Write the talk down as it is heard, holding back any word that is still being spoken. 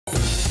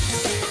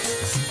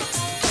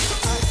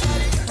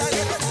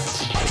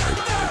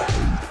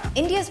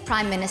India's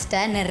Prime Minister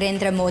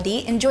Narendra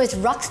Modi enjoys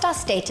rockstar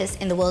status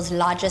in the world's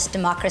largest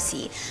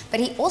democracy,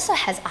 but he also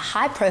has a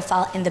high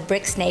profile in the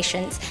BRICS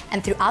nations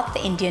and throughout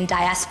the Indian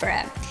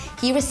diaspora.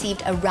 He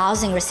received a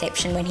rousing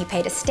reception when he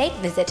paid a state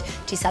visit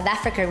to South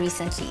Africa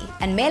recently,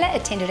 and Mela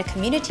attended a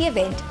community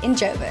event in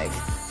Joburg.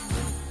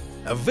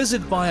 A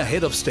visit by a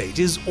head of state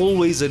is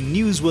always a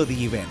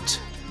newsworthy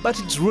event, but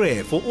it's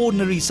rare for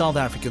ordinary South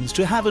Africans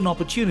to have an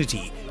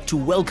opportunity to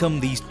welcome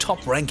these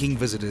top-ranking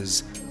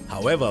visitors.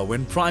 However,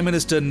 when Prime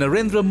Minister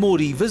Narendra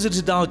Modi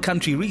visited our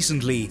country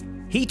recently,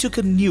 he took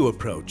a new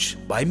approach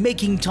by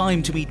making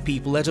time to meet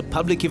people at a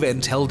public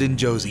event held in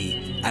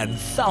Jozi, and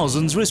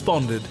thousands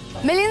responded.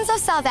 Millions of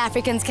South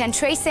Africans can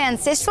trace their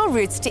ancestral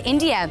roots to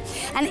India,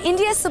 and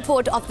India's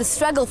support of the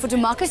struggle for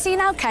democracy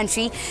in our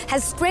country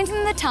has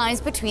strengthened the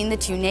ties between the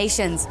two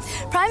nations.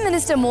 Prime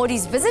Minister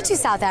Modi's visit to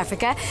South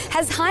Africa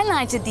has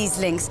highlighted these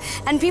links,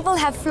 and people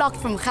have flocked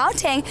from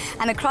Gauteng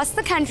and across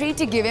the country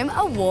to give him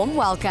a warm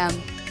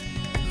welcome.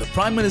 The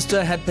Prime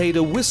Minister had paid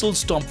a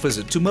whistle-stop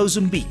visit to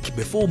Mozambique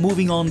before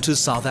moving on to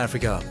South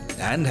Africa,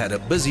 and had a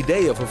busy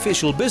day of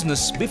official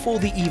business before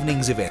the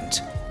evening's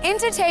event.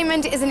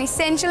 Entertainment is an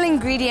essential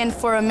ingredient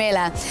for a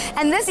Mela,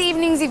 and this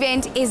evening's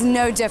event is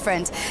no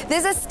different.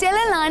 There's a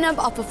stellar lineup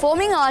of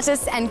performing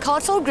artists and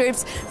cultural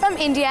groups from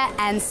India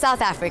and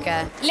South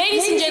Africa.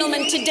 Ladies and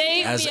gentlemen,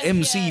 today as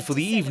MC for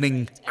the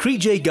evening,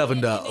 Krije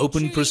Governor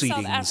opened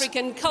proceedings. South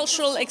African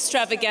cultural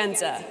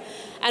extravaganza.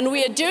 And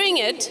we are doing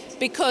it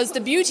because the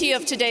beauty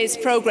of today's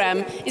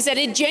program is that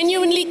it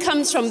genuinely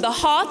comes from the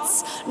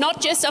hearts,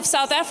 not just of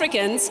South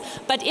Africans,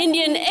 but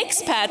Indian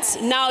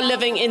expats now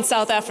living in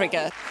South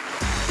Africa.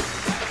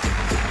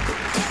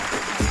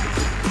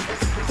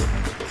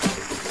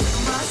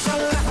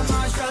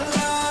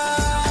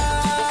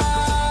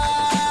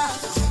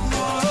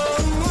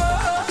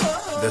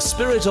 The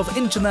spirit of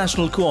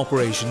international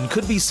cooperation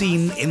could be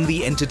seen in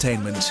the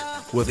entertainment,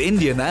 with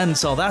Indian and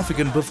South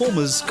African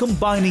performers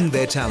combining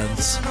their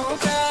talents.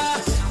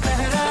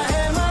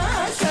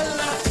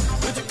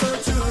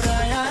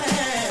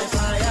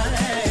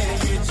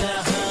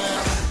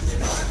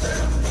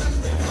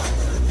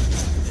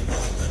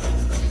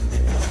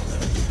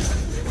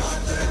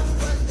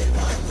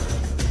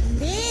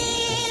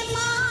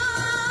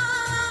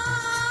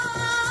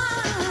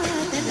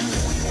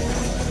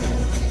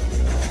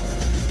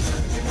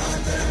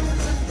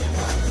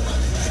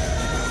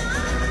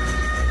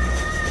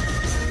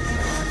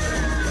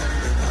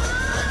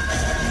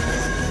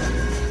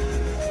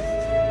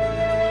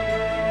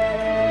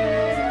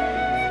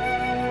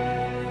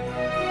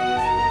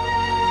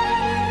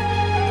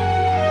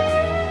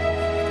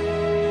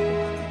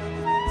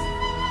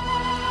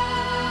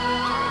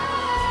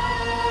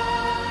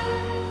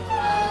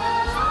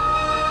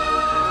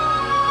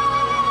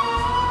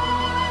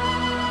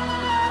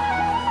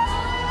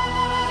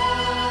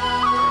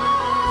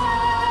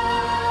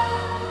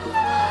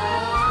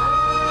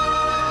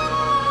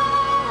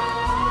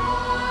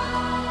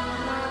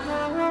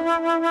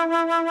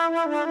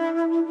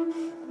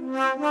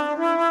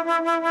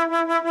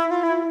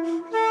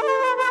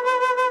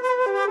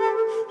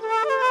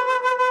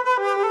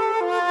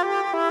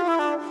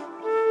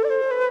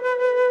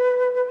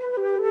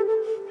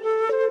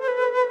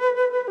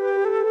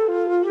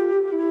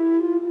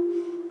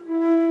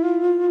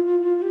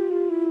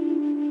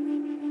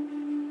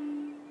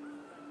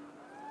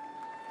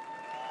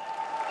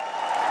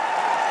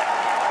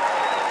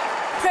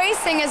 Praise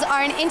singers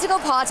are an integral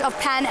part of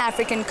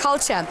Pan-African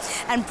culture,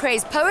 and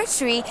praise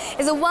poetry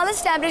is a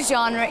well-established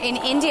genre in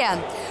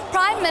India.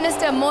 Prime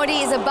Minister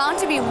Modi is about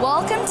to be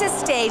welcomed to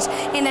stage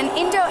in an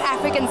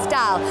Indo-African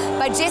style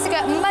by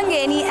Jessica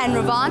Mbangeni and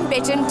Ravan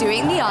Bechan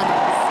doing the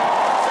honors.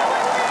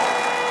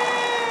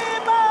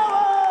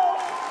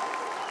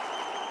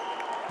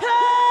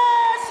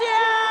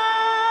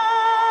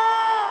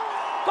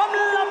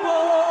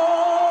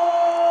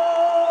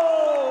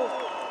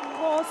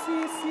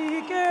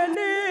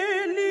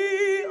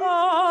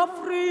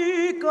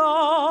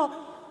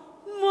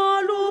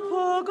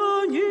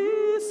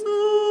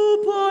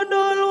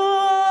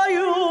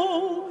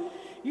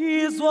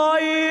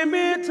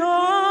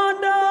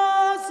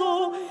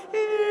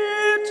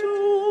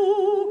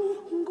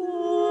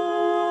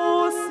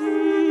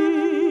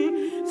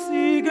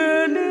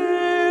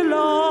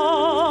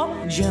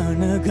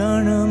 Jana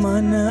Gana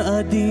मन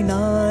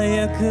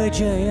अधिनायक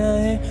जय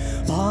है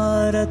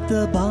भारत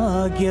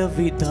भाग्य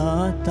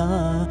विधाता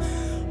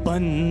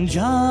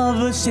पंजाब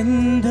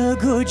सिंध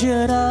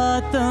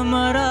गुजरात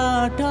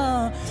मराठा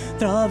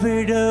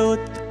द्राविड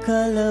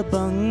उत्कल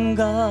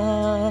बंगा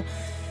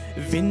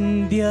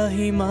विंध्य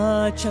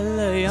हिमाचल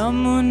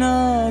यमुना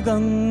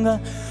गंगा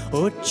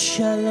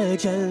उच्छल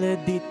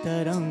जलधि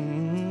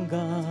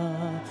तरंगा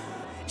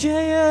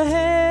जय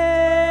हे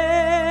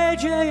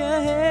जय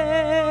हे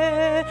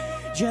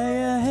जय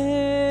हे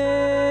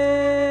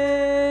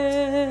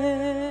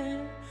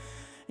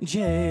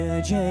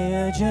जय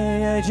जय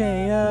जय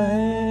जय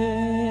हे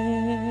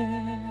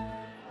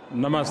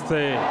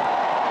Namaste.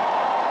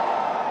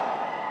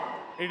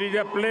 It is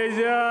a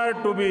pleasure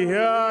to be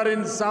here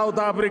in South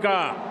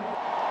Africa.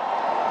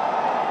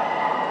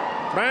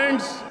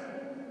 Friends,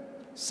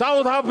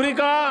 South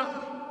Africa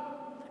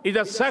is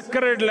a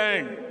sacred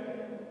land.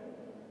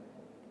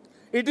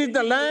 It is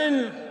the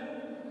land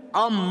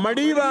of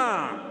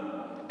Madiba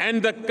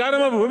and the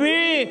Karma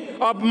Bhumi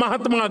of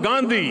Mahatma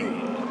Gandhi.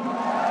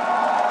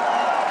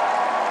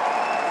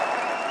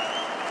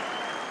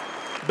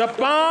 The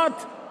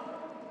path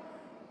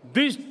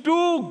these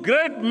two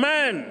great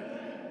men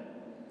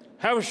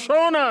have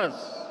shown us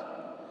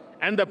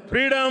and the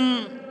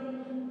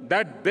freedom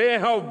that they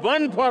have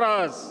won for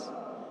us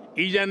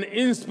is an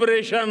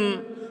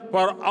inspiration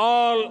for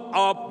all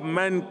of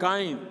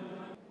mankind.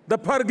 The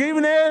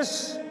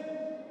forgiveness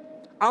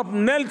of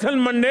Nelson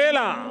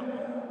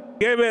Mandela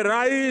gave a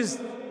rise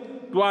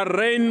to a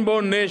rainbow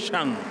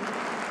nation.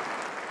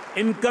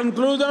 In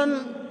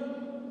conclusion,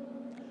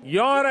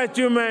 your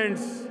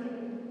achievements,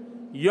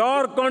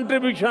 your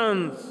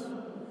contributions,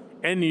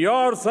 and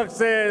your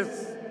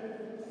success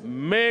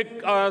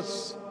make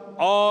us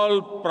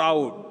all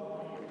proud.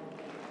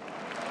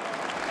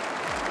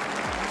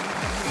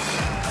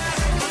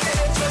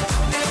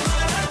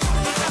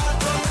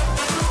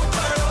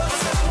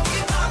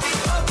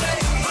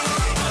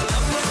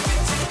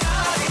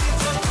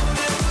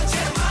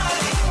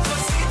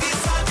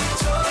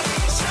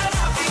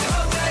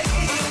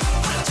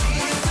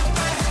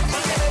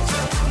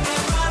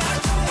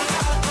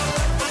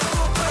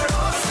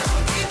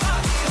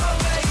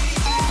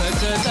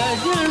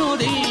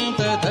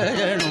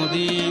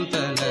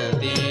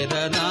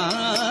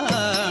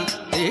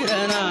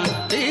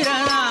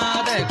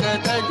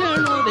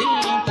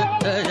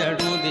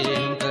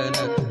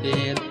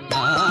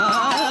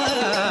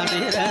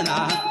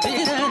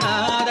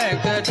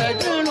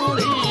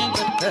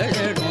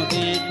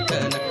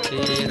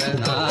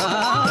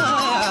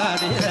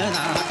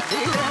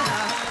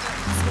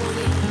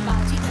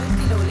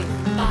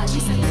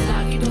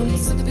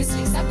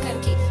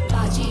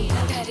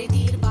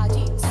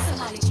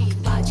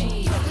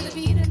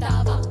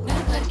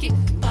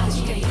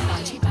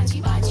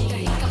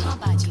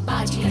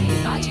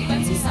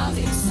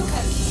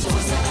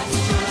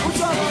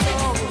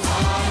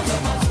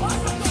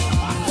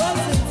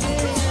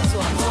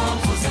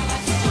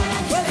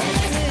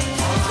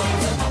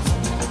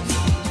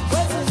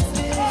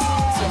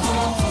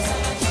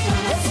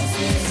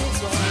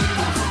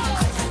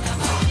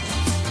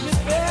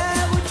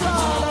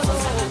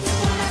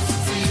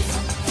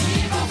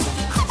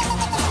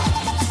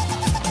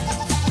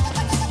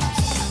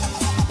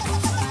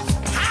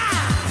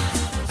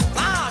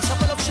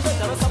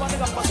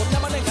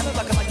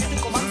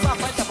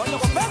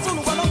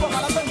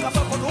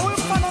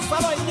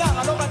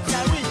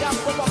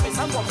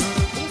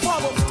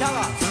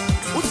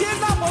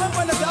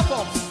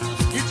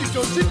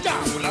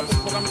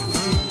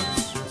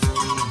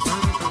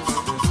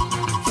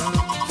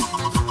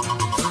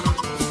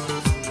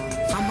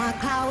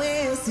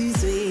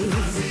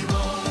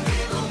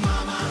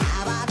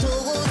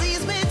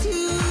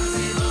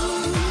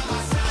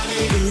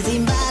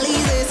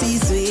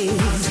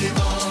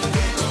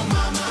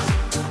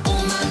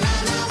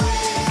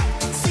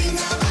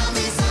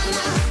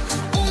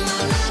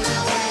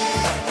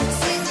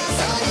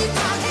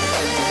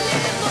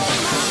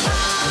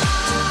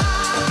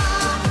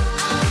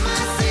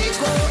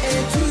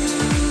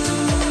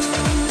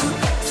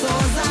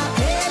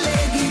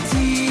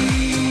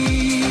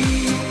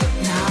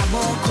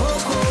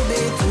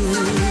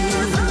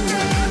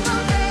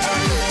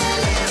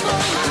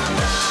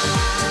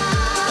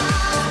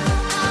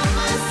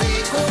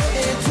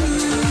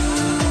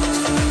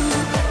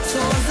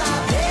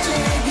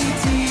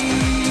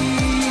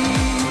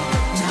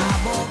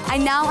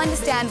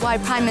 Why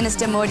Prime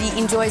Minister Modi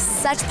enjoys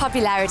such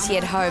popularity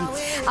at home.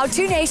 Our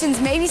two nations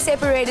may be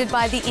separated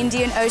by the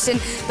Indian Ocean,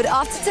 but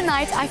after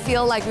tonight I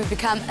feel like we've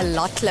become a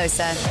lot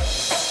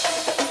closer.